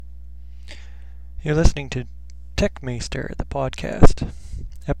You're listening to Techmeister, the podcast,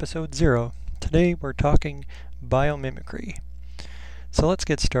 episode 0. Today we're talking biomimicry. So let's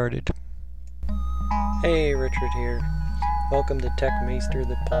get started. Hey, Richard here. Welcome to Techmeister,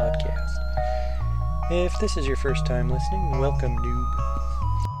 the podcast. If this is your first time listening, welcome, noob.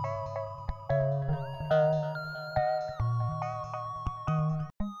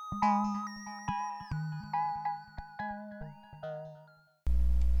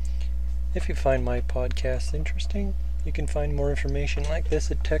 If you find my podcast interesting, you can find more information like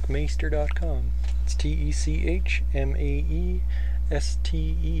this at techmeister.com. It's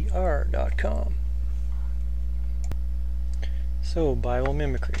techmaester.com. So,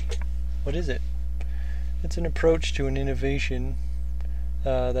 biomimicry. What is it? It's an approach to an innovation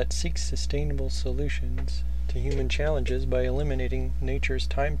that seeks sustainable solutions to human challenges by eliminating nature's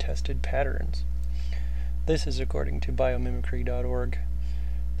time-tested patterns. This is according to biomimicry.org.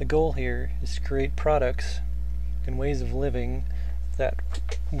 The goal here is to create products and ways of living that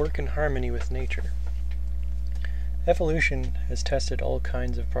work in harmony with nature. Evolution has tested all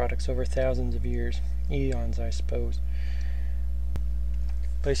kinds of products over thousands of years, eons I suppose.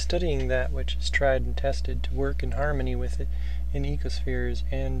 By studying that which is tried and tested to work in harmony with it in ecospheres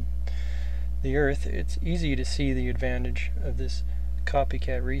and the earth, it's easy to see the advantage of this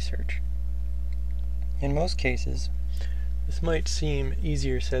copycat research. In most cases, this might seem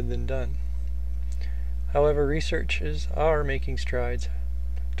easier said than done. However, researchers are making strides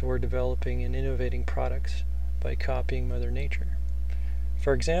toward developing and innovating products by copying Mother Nature.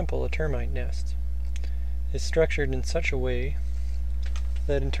 For example, a termite nest is structured in such a way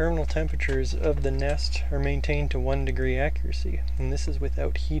that internal temperatures of the nest are maintained to 1 degree accuracy, and this is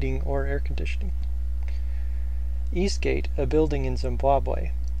without heating or air conditioning. Eastgate, a building in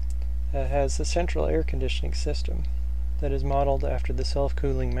Zimbabwe, has a central air conditioning system that is modeled after the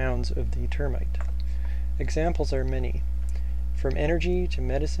self-cooling mounds of the termite. Examples are many. From energy to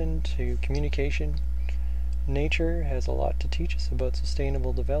medicine to communication, nature has a lot to teach us about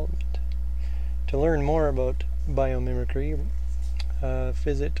sustainable development. To learn more about biomimicry,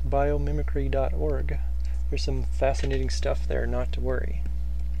 visit biomimicry.org. There's some fascinating stuff there, not to worry.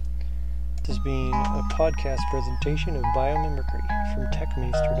 This has been a podcast presentation of biomimicry from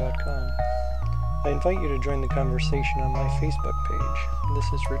techmeister.com. I invite you to join the conversation on my Facebook page.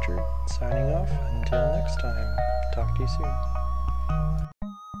 This is Richard, signing off. Until next time, talk to you soon.